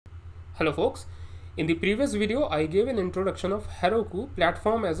Hello folks, in the previous video I gave an introduction of Heroku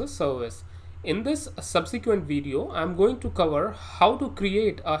Platform as a service. In this subsequent video I am going to cover how to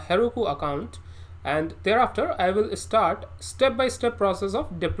create a Heroku account, and thereafter I will start step-by-step process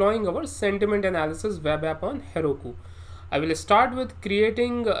of deploying our sentiment analysis web app on Heroku. I will start with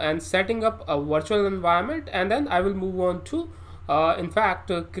creating and setting up a virtual environment, and then I will move on to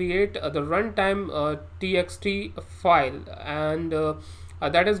create the runtime txt file, and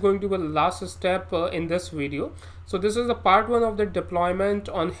that is going to be the last step in this video. So this is the part 1 of the deployment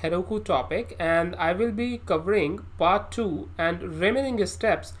on Heroku topic, and I will be covering part 2 and remaining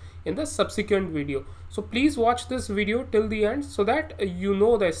steps in the subsequent video. So please watch this video till the end so that you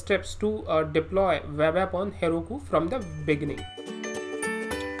know the steps to deploy web app on Heroku from the beginning.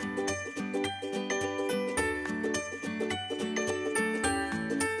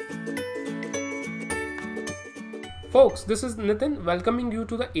 Folks, this is Nitin welcoming you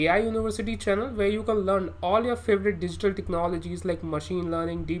to the AI University channel, where you can learn all your favorite digital technologies like machine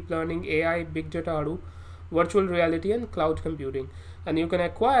learning, deep learning, AI, big data, Hadoop, virtual reality and cloud computing. And you can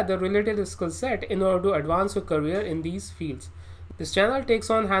acquire the related skill set in order to advance your career in these fields. This channel takes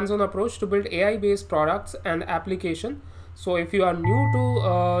on hands-on approach to build AI-based products and application. So if you are new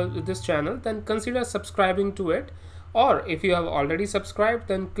to this channel, then consider subscribing to it. Or if you have already subscribed,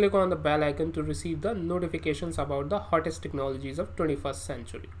 then click on the bell icon to receive the notifications about the hottest technologies of 21st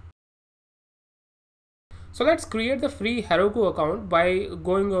century. So let's create the free Heroku account by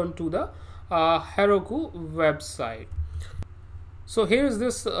going on to the Heroku website. So here is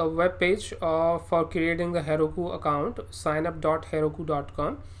this web page for creating the Heroku account,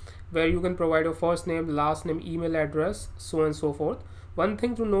 signup.heroku.com, where you can provide your first name, last name, email address, so on and so forth. One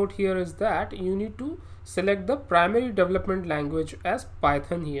thing to note here is that you need to select the primary development language as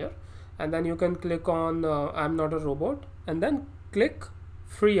Python here, and then you can click on I'm not a robot, and then click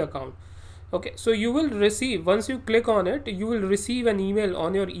free account. Okay, so you will receive, once you click on it, you will receive an email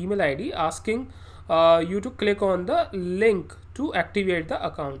on your email ID asking you to click on the link to activate the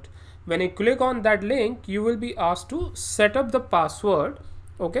account. When you click on that link, you will be asked to set up the password.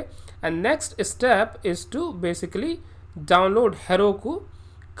 Okay, and next step is to basically download Heroku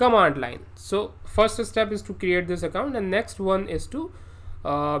command line. So first step is to create this account, and next one is to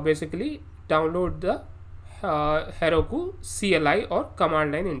basically download the Heroku CLI or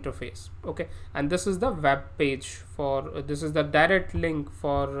command line interface. Okay, and this is the web page for this is the direct link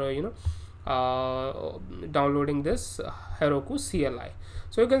for downloading this Heroku CLI.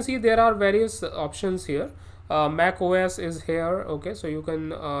 So you can see there are various options here. Mac OS is here. Okay, so you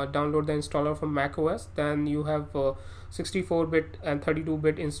can download the installer from Mac OS. Then you have 64-bit and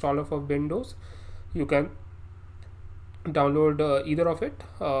 32-bit installer for Windows. You can download either of it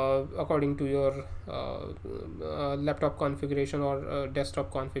according to your laptop configuration or desktop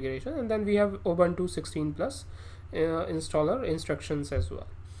configuration. And then we have Ubuntu 16 plus installer instructions as well.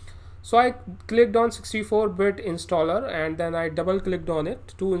 So I clicked on 64-bit installer, and then I double clicked on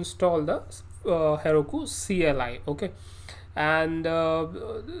it to install the Heroku CLI. Okay, and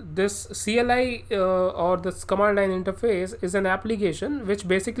this CLI or this command line interface is an application which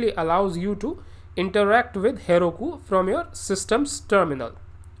basically allows you to interact with Heroku from your system's terminal.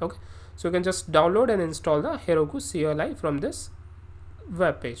 Okay, so you can just download and install the Heroku CLI from this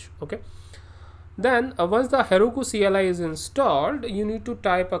web page. Okay, then once the Heroku CLI is installed, you need to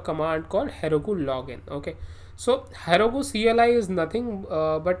type a command called Heroku login. Okay, so Heroku CLI is nothing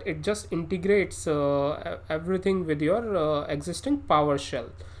but it just integrates everything with your existing PowerShell.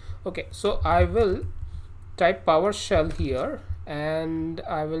 Okay, so I will type PowerShell here, and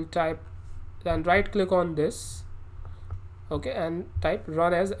I will type, then right click on this. Okay, and type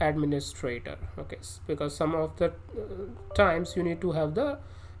run as administrator. Okay, because some of the times you need to have the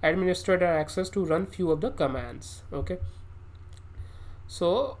administrator access to run few of the commands. Okay,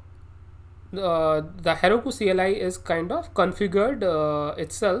 so the Heroku CLI is kind of configured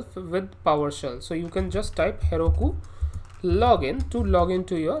itself with PowerShell. So you can just type Heroku login to log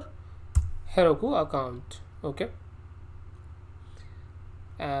into your Heroku account. Okay,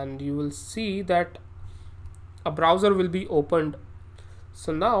 and you will see that a browser will be opened.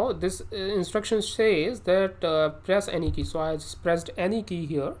 So now this instruction says that press any key. So I just pressed any key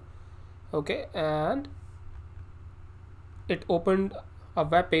here. Okay, and it opened a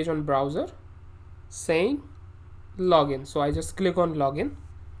web page on browser saying login. So I just click on login.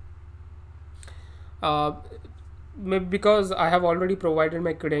 Maybe because I have already provided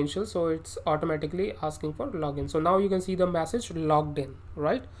my credentials, so it's automatically asking for login. So now you can see the message logged in,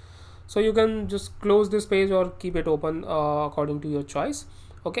 right? So you can just close this page or keep it open according to your choice.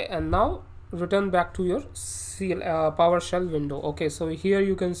 Okay, and now return back to your PowerShell window. Okay, so here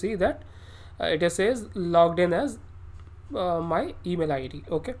you can see that it says logged in as my email ID.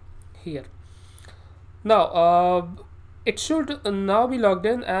 Okay, here now it should now be logged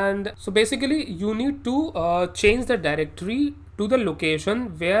in, and so basically you need to change the directory to the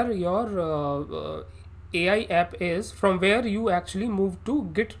location where your AI app is, from where you actually move to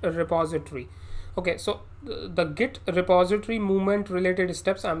Git repository. Okay, so the Git repository movement related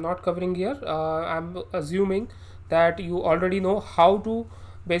steps I'm not covering here. I'm assuming that you already know how to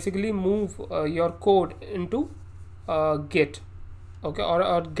basically move your code into Git, okay,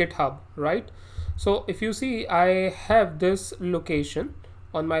 or GitHub, right? So if you see, I have this location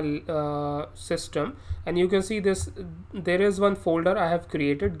on my system, and you can see this, there is one folder I have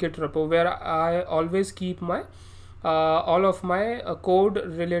created, Git repo, where I always keep my all of my code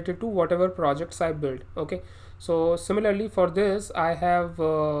related to whatever projects I build. Okay, so similarly for this I have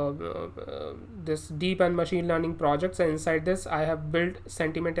this deep and machine learning projects, and inside this I have built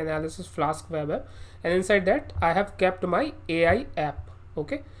sentiment analysis Flask web app, and inside that I have kept my AI app.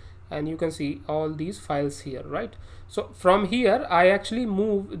 Okay, and you can see all these files here, right? So from here I actually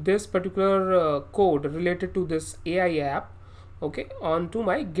move this particular code related to this AI app, okay, onto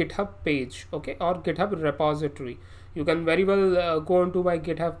my GitHub page, okay, or GitHub repository. You can very well go onto my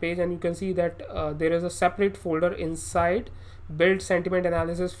GitHub page, and you can see that there is a separate folder inside build sentiment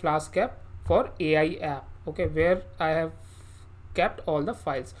analysis Flask app for AI app, okay, where I have kept all the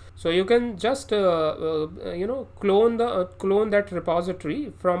files. So you can just clone that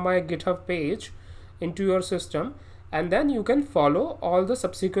repository from my GitHub page into your system, and then you can follow all the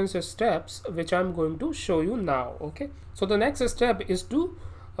subsequent steps which I'm going to show you now. Okay, so the next step is to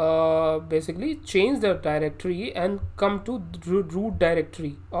basically change the directory and come to root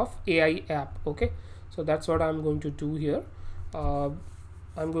directory of AI app. Okay, so that's what I'm going to do here.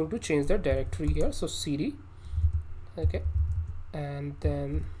 I'm going to change the directory here, so cd, okay, and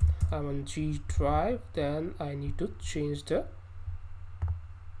then I'm on G drive, then I need to change the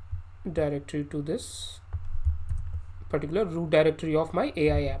directory to this particular root directory of my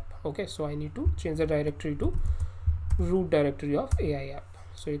AI app. Okay, so I need to change the directory to root directory of AI app.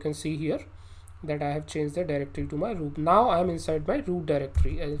 So you can see here that I have changed the directory to my root. Now I'm inside my root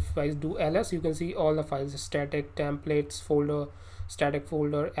directory. If I do ls, you can see all the files: static, templates folder, static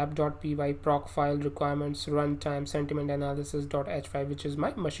folder, app.py, proc file, requirements, runtime, sentiment analysis.h5, which is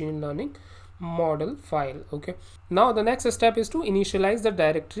my machine learning model file. Okay, now the next step is to initialize the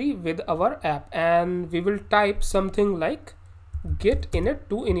directory with our app, and we will type something like git init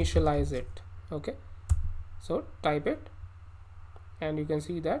to initialize it. Okay, so type it, and you can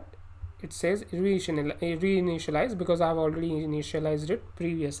see that it says reinitialize because I have already initialized it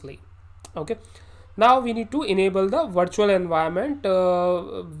previously. Okay, now we need to enable the virtual environment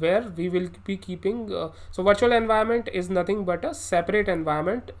where we will be keeping so virtual environment is nothing but a separate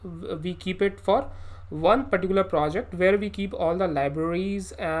environment. We keep it for one particular project where we keep all the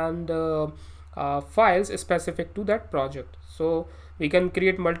libraries and files specific to that project. So we can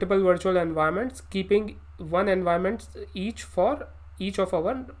create multiple virtual environments, keeping one environment each for each of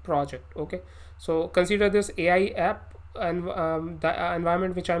our project. Okay, so consider this AI app and the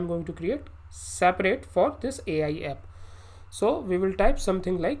environment which I'm going to create separate for this AI app. So we will type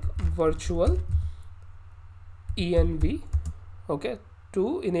something like virtual env, okay,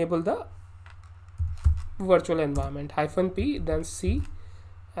 to enable the virtual environment, -p, then c,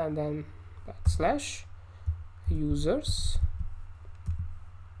 and then / users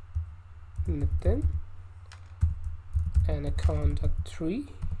Nitin and account 3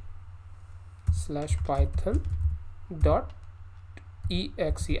 / python dot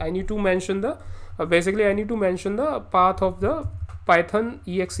exe. I need to mention the basically I need to mention the path of the python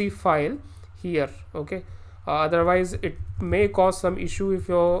exe file here. Okay, otherwise it may cause some issue if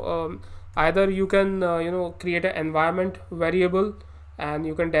you either you can create an environment variable and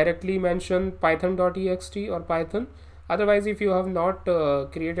you can directly mention python.ext or python. Otherwise, if you have not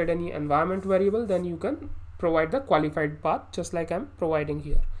created any environment variable, then you can provide the qualified path just like I'm providing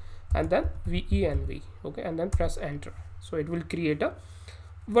here, and then venv, okay, and then press enter. So it will create a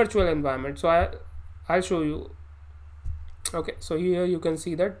virtual environment. So I'll show you. Okay, so here you can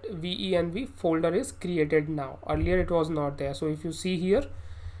see that venv folder is created now. Earlier it was not there. So if you see here,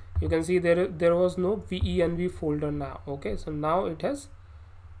 you can see there was no venv folder now. Okay, so now it has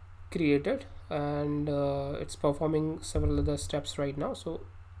created, and it's performing several other steps right now. So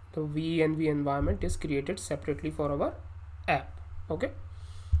the venv environment is created separately for our app. Okay,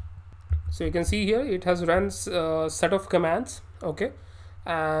 so you can see here it has run set of commands, okay,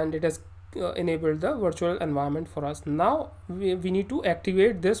 and it has enabled the virtual environment for us. Now we need to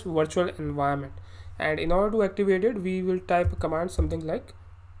activate this virtual environment, and in order to activate it, we will type a command something like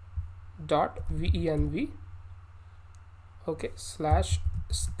 .venv, okay,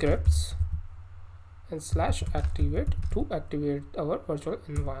 /scripts and /activate to activate our virtual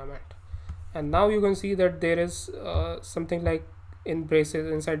environment. And now you can see that there is something like in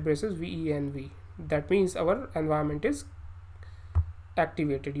braces, inside braces, venv. That means our environment is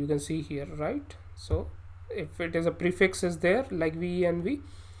activated. You can see here, right? So if it is a prefix is there like venv,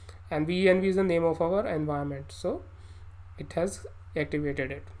 and venv is the name of our environment, so it has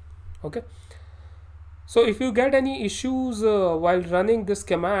activated it. Okay, so if you get any issues while running this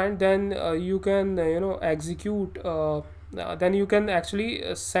command, then you can execute then you can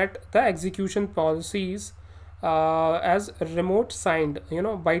actually set the execution policies as remote signed,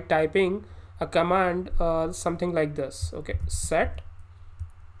 by typing a command something like this. Okay, set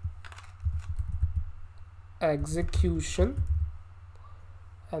execution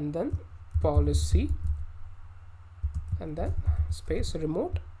and then policy and then space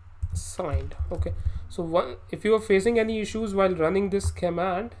remote signed. Okay, so if you are facing any issues while running this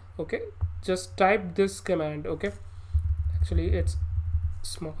command, okay, just type this command. Okay, actually it's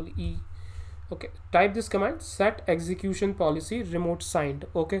small e. Okay, type this command, set execution policy remote signed.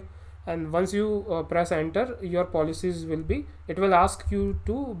 Okay, and once you press enter, your policies will be, it will ask you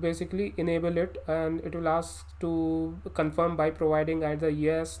to basically enable it, and it will ask to confirm by providing either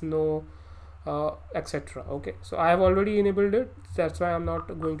yes, no, etc. Okay, so I have already enabled it, that's why I'm not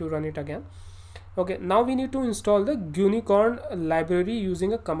going to run it again. Okay, now we need to install the Gunicorn library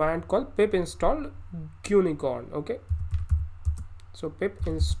using a command called pip install Gunicorn. Okay, so pip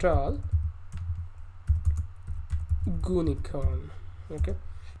install Gunicorn. Okay,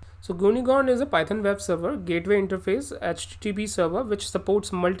 so Gunicorn is a Python web server gateway interface HTTP server which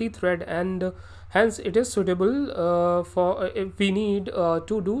supports multi-thread, and hence it is suitable for if we need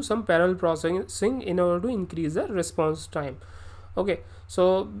to do some parallel processing in order to increase the response time. Okay,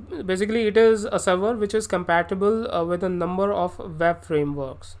 so basically it is a server which is compatible with a number of web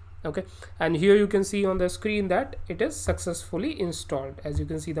frameworks. Okay, and here you can see on the screen that it is successfully installed, as you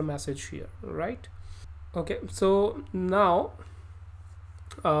can see the message here, right? Okay, so now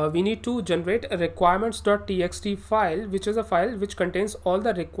we need to generate a requirements.txt file, which is a file which contains all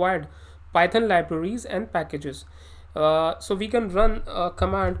the required Python libraries and packages. So we can run a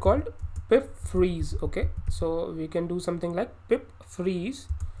command called pip freeze. Okay, so we can do something like pip freeze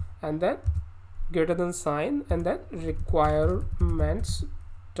and then greater than sign and then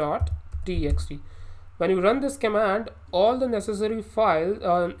requirements.txt. When you run this command, all the necessary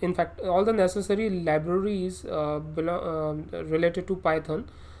file, in fact all the necessary libraries related to Python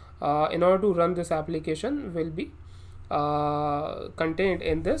in order to run this application will be contained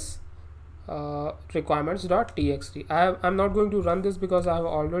in this requirements.txt. I'm not going to run this because I have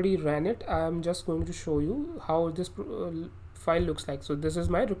already ran it. I am just going to show you how this file looks like. So this is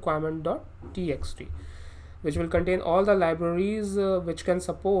my requirement.txt, which will contain all the libraries which can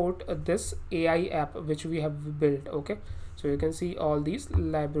support this AI app which we have built. Okay, so you can see all these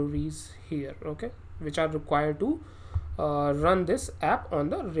libraries here, okay, which are required to run this app on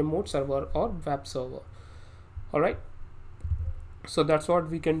the remote server or web server. All right, so that's what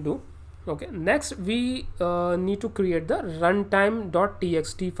we can do. Okay, next we need to create the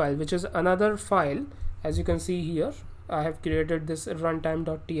runtime.txt file, which is another file. As you can see here, I have created this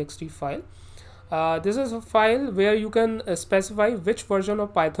runtime.txt file. This is a file where you can specify which version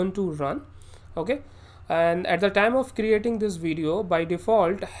of Python to run. Okay, and at the time of creating this video, by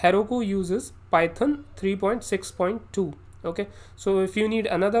default Heroku uses Python 3.6.2. okay, so if you need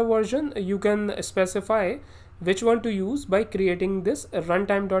another version, you can specify which one to use by creating this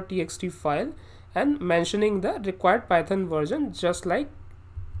runtime.txt file and mentioning the required Python version, just like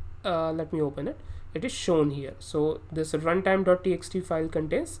let me open it. It is shown here. So this runtime.txt file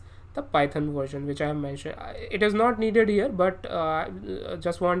contains the Python version which I have mentioned. It is not needed here, but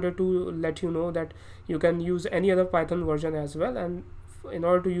just wanted to let you know that you can use any other Python version as well, and in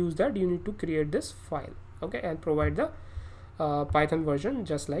order to use that you need to create this file, okay, and provide the Python version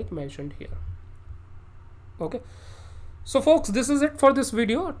just like mentioned here. Okay, so folks, this is it for this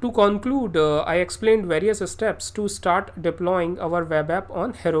video. To conclude, I explained various steps to start deploying our web app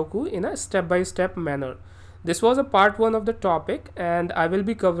on Heroku in a step-by-step manner. This was a part 1 of the topic, and I will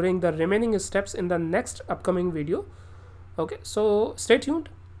be covering the remaining steps in the next upcoming video. Okay, so stay tuned,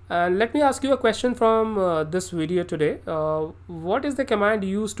 and let me ask you a question from this video today. What is the command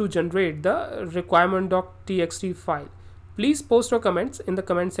used to generate the requirement.txt file? Please post your comments in the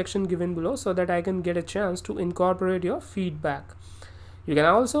comment section given below so that I can get a chance to incorporate your feedback. You can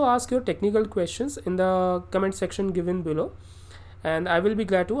also ask your technical questions in the comment section given below, and I will be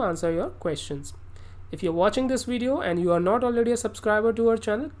glad to answer your questions. If you're watching this video and you are not already a subscriber to our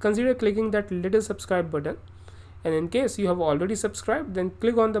channel, consider clicking that little subscribe button. And in case you have already subscribed, then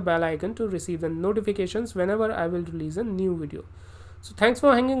click on the bell icon to receive the notifications whenever I will release a new video. So thanks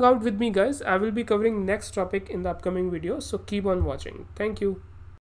for hanging out with me, guys. I will be covering next topic in the upcoming video, so keep on watching. Thank you.